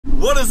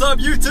What is up,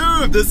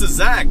 YouTube? This is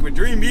Zach with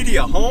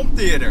Dreamedia Home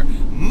Theater,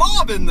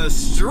 mobbing the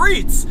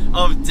streets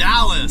of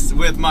Dallas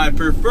with my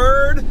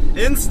preferred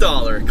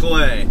installer,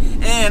 Clay.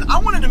 And I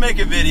wanted to make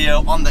a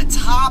video on the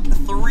top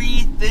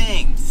three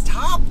things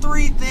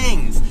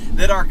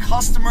that our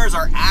customers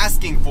are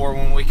asking for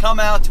when we come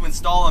out to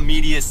install a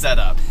media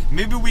setup.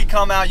 Maybe we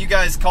come out, you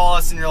guys call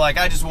us and you're like,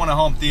 I just want a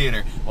home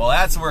theater. Well,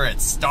 that's where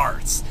it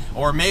starts.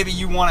 Or maybe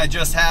you want to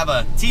just have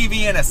a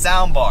TV and a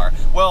sound bar.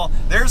 Well,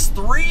 there's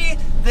three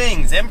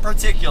things in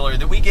particular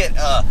that we get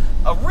a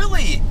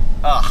really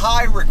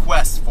high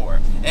request for.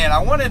 And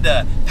I wanted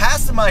to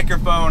pass the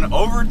microphone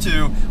over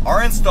to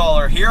our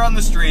installer here on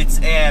the streets,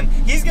 and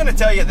he's going to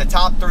tell you the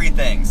top three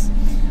things.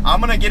 I'm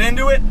going to get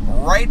into it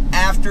right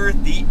after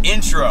the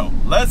intro.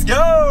 Let's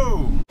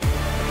go!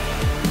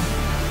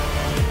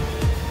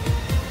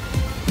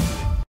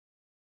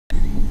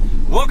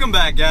 Welcome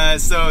back,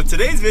 guys. So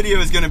today's video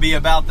is going to be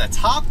about the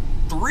top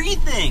three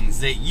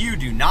things that you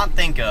do not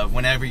think of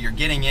whenever you're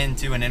getting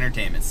into an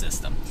entertainment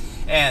system.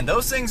 And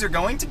those things are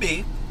going to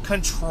be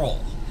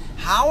control.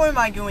 How am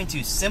I going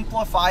to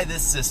simplify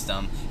this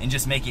system and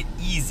just make it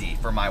easy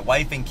for my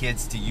wife and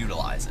kids to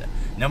utilize it?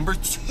 Number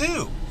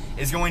two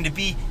is going to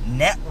be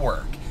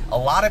network. A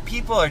lot of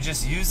people are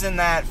just using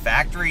that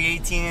factory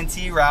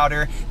AT&T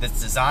router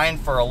that's designed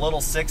for a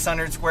little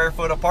 600 square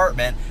foot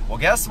apartment. Well,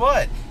 guess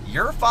what?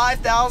 Your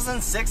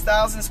 5,000,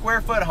 6,000 square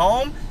foot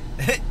home,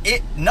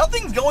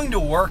 nothing's going to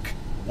work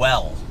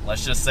well.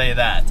 Let's just say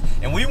that.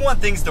 And we want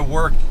things to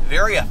work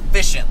very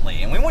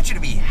efficiently, and we want you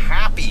to be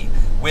happy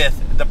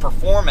with the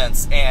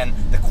performance and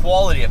the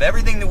quality of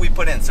everything that we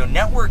put in. So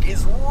network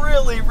is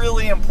really,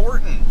 really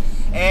important.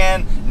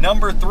 And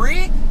number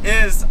three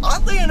is,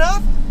 oddly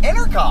enough,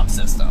 intercom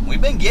system.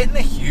 We've been getting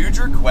a huge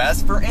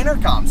request for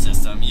intercom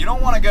system. You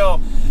don't want to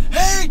go,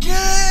 hey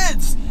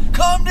kids,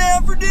 come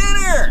down for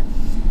dinner.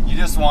 You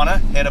just want to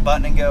hit a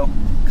button and go,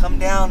 come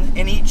down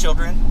and eat,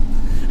 children.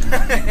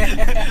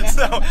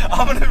 So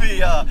I'm going to be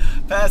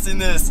passing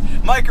this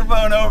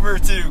microphone over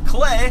to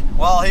Clay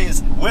while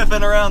he's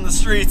whipping around the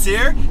streets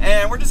here,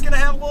 and we're just going to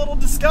have a little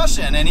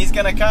discussion, and he's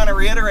going to kind of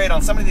reiterate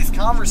on some of these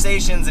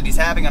conversations that he's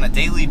having on a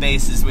daily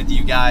basis with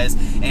you guys,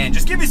 and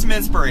just give you some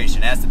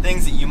inspiration as to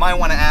things that you might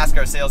want to ask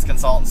our sales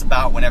consultants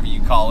about whenever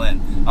you call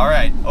in. All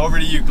right, over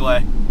to you,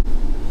 Clay.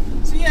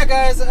 So yeah,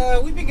 guys,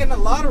 we've been getting a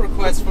lot of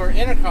requests for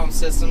intercom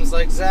systems,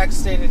 like Zach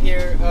stated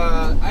here.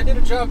 I did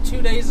a job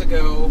 2 days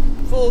ago,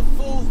 full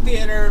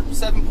theater,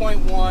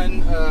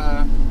 7.1,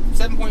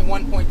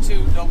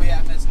 7.1.2 Dolby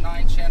Atmos,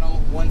 9-channel,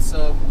 1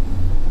 sub,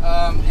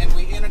 and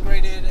we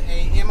integrated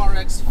a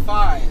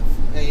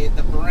MRX5,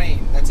 the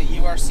brain. That's a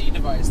URC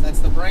device. That's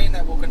the brain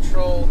that will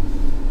control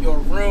your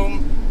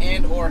room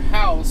and or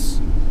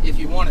house if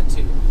you wanted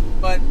to.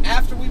 But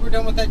after we were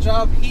done with that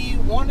job, he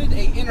wanted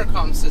a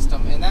intercom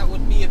system, and that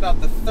would be about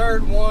the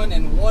third one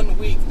in 1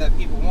 week that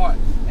people want.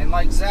 And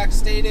like Zach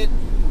stated,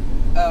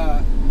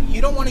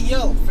 you don't want to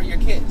yell for your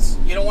kids.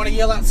 You don't want to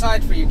yell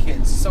outside for your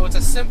kids. So it's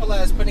as simple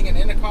as putting an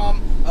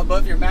intercom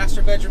above your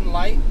master bedroom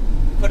light,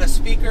 put a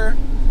speaker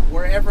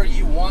wherever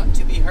you want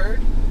to be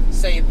heard,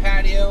 say a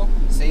patio,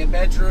 say a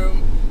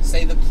bedroom,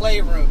 say the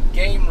playroom,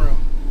 game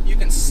room. You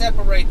can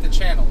separate the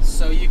channels,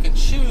 so you can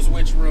choose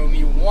which room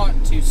you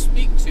want to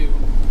speak to,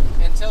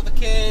 and tell the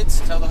kids,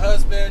 tell the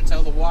husband,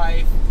 tell the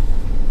wife,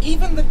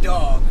 even the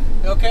dog,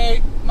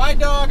 okay? My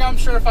dog, I'm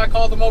sure if I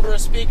call them over a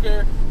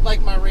speaker,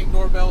 like my Ring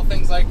doorbell,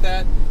 things like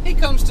that, he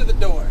comes to the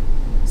door.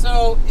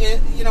 So,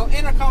 you know,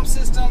 intercom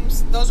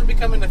systems, those are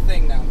becoming a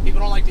thing now.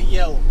 People don't like to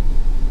yell.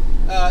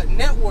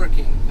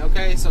 Networking,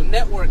 okay? So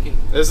networking.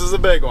 This is a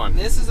big one.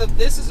 This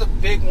is a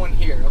big one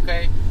here,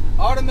 okay?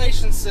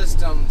 Automation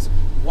systems,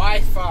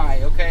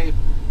 Wi-Fi, okay?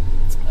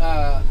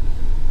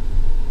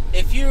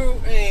 If you're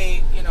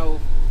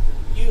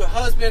you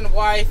husband,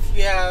 wife,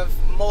 you have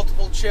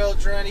multiple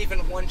children,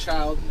 even one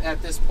child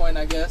at this point,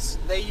 I guess,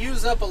 they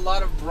use up a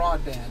lot of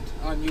broadband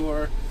on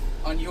your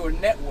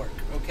network,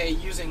 okay,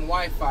 using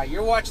Wi-Fi.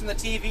 You're watching the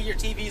TV, your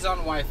TV's on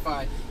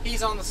Wi-Fi.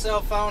 He's on the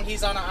cell phone,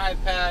 he's on an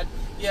iPad.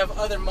 You have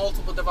other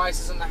multiple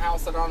devices in the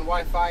house that are on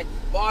Wi-Fi,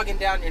 bogging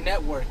down your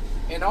network.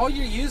 And all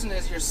you're using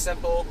is your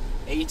simple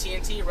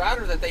AT&T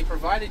router that they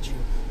provided you.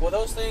 Well,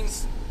 those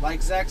things,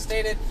 like Zach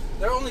stated,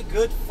 they're only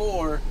good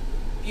for,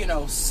 you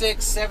know,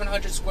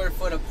 600-700 square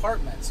foot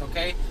apartments,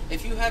 okay?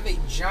 If you have a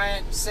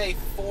giant, say,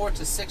 4,000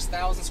 to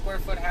 6,000 square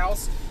foot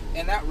house,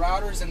 and that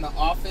router's in the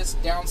office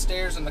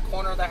downstairs in the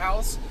corner of the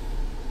house,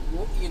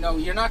 you know,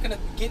 you're not going to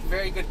get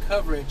very good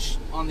coverage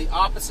on the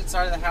opposite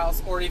side of the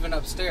house or even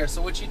upstairs.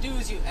 So what you do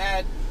is you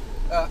add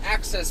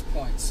access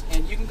points,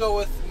 and you can go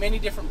with many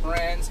different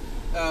brands.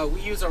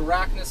 We use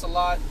Arachnus a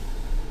lot.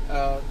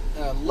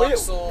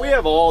 Luxel. We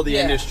have all the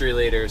industry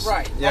leaders.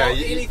 Right. Yeah,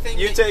 anything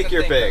you take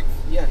your pick.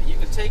 Yeah, you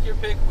can take your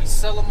pick. We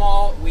sell them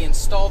all. We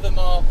install them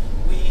all.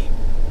 We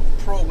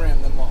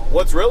program them all.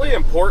 What's really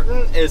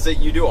important is that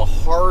you do a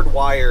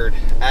hardwired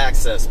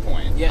access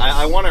point. Yes.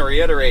 I want to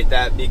reiterate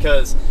that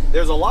because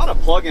there's a lot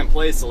of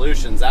plug-and-play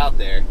solutions out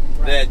there,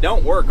 that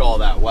don't work all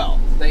that well.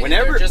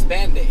 They're just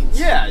Band-Aids.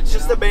 Yeah, it's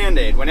just a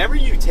Band-Aid. Whenever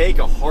you take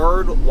a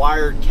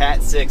hard-wired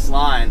Cat 6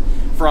 line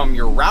from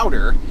your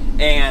router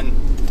and...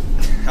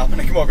 I'm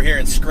gonna come over here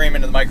and scream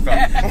into the microphone.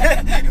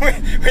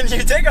 When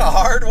you take a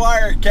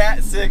hardwired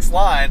Cat 6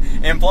 line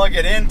and plug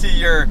it into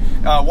your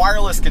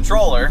wireless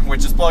controller,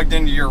 which is plugged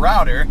into your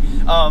router,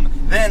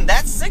 then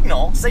that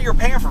signal, say you're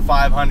paying for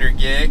 500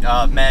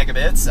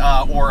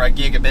 megabits or a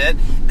gigabit,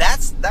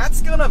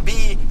 that's gonna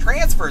be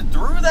transferred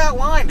through that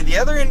line to the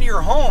other end of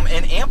your home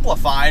and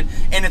amplified,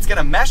 and it's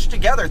gonna mesh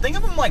together. Think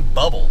of them like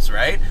bubbles,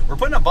 right? We're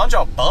putting a bunch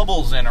of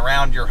bubbles in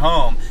around your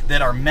home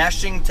that are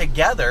meshing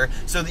together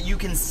so that you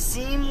can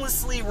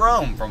seamlessly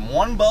roam from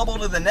one bubble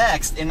to the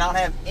next and not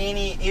have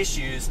any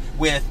issues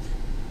with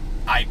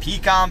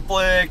IP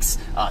conflicts,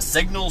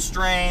 signal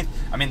strength.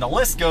 I mean, the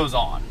list goes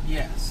on.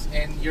 Yes,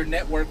 and your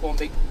network won't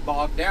be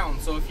bogged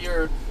down. So if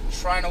you're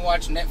trying to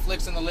watch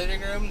Netflix in the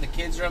living room, the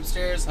kids are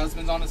upstairs,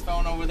 husband's on his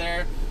phone over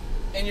there,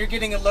 and you're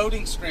getting a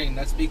loading screen,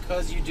 that's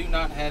because you do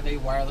not have a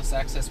wireless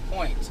access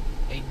point,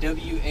 a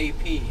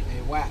WAP,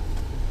 a WAP.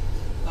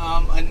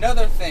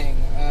 Another thing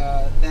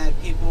that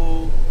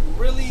people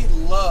really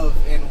love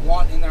and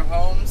want in their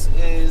homes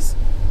is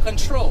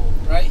control,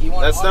 right? You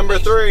want that's number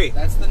 3.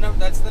 That's the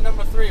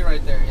number 3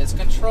 right there. Is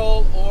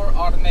control or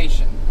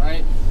automation,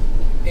 right?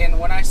 And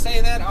when I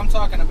say that, I'm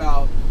talking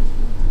about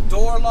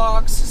door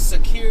locks,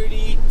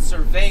 security,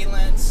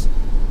 surveillance.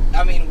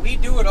 I mean, we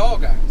do it all,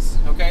 guys.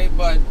 Okay,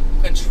 but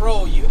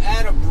control. You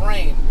add a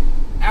brain.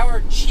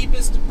 Our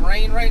cheapest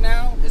brain right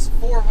now is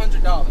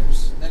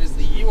 $400. That is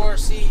the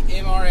URC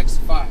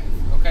MRX5.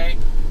 Okay,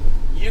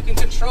 you can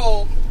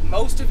control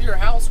most of your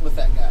house with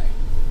that guy,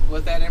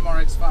 with that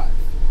MRX5.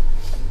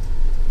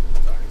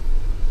 Sorry,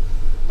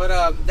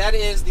 but that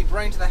is the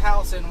brain to the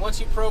house. And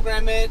once you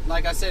program it,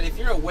 like I said, if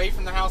you're away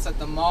from the house at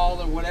the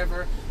mall or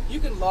whatever,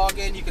 you can log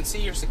in. You can see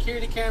your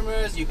security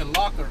cameras. You can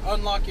lock or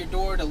unlock your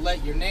door to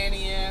let your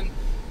nanny in,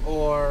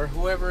 or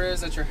whoever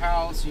is at your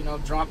house, you know,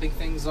 dropping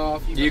things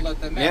off, you can let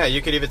them in. Yeah, you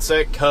could even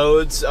set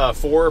codes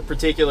for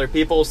particular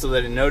people so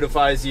that it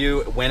notifies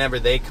you whenever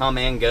they come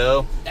and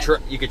go.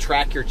 You could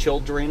track your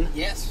children.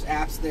 Yes,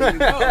 apps, there you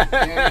go.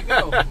 There you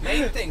go.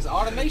 Main things,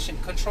 automation,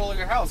 control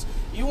your house.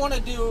 You want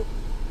to do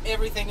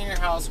everything in your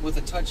house with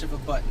a touch of a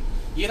button.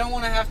 You don't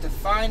want to have to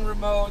find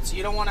remotes.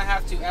 You don't want to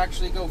have to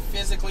actually go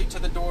physically to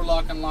the door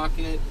lock and lock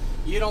it.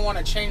 You don't want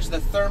to change the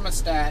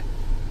thermostat.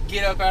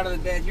 Get up out of the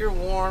bed, you're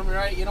warm,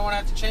 right? You don't want to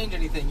have to change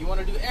anything. You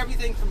want to do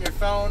everything from your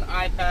phone,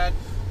 iPad,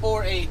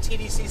 or a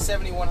TDC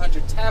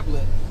 7100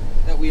 tablet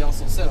that we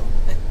also sell.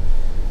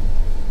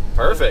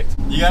 Perfect.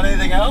 You got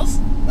anything else?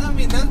 I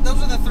mean,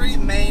 those are the 3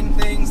 main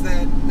things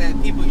that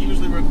people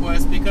usually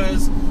request,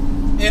 because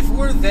if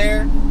we're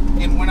there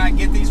and when I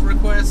get these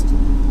requests,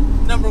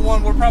 number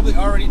 1, we're probably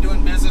already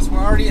doing business. We're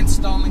already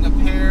installing a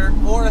pair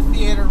or a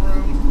theater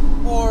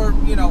room, or,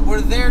 you know,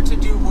 we're there to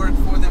do work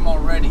for them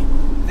already.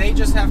 They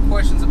just have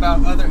questions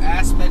about other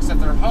aspects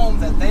of their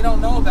home that they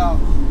don't know about,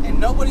 and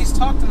nobody's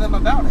talked to them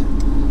about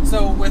it.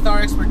 So with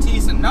our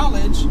expertise and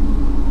knowledge,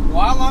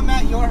 while I'm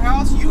at your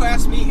house, you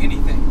ask me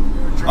anything.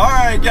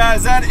 Alright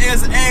guys, that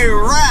is a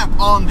wrap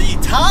on the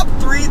top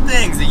 3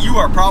 things that you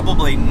are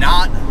probably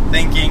not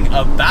thinking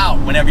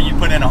about whenever you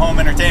put in a home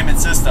entertainment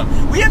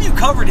system. We have you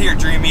covered here at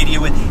Dreamedia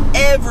with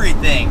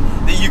everything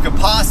that you could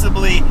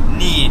possibly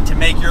need to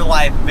make your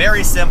life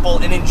very simple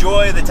and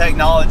enjoy the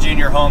technology in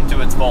your home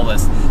to its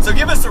fullest. So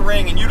give us a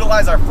ring and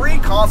utilize our free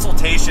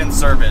consultation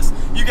service.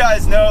 You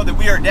guys know that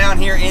we are down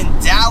here in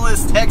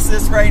Dallas,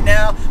 Texas right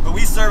now, but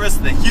we service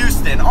the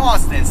Houston,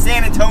 Austin,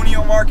 San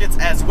Antonio markets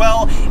as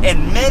well,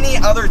 and many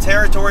other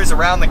territories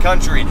around the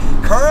country.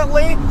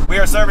 Currently, we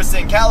are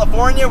servicing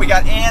California, we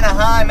got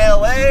Anaheim,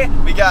 LA,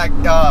 we got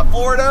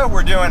Florida,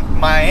 we're doing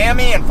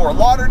Miami and Fort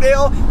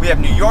Lauderdale, we have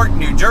New York,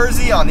 New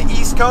Jersey on the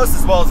East Coast,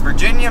 as well as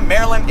Virginia,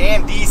 Maryland,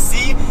 and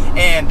DC,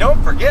 and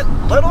don't forget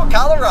Little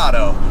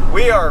Colorado.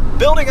 We are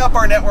building up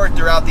our network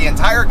throughout the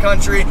entire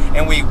country,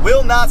 and we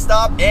will not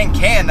stop and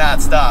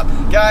cannot stop.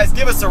 Guys,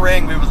 give us a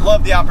ring. We would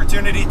love the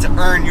opportunity to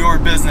earn your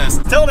business.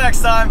 Till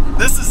next time,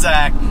 this is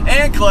Zach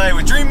and Clay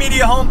with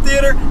Dreamedia Home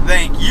Theater.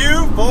 Thank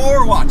you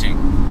for watching.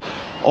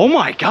 Oh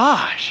my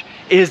gosh,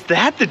 is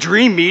that the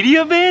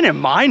Dreamedia van in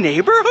my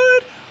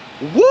neighborhood?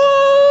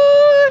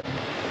 What?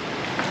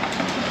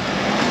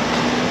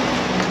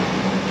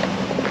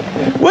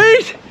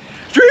 Wait,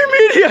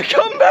 Dreamedia,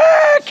 come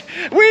back!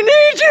 We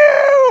need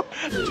you!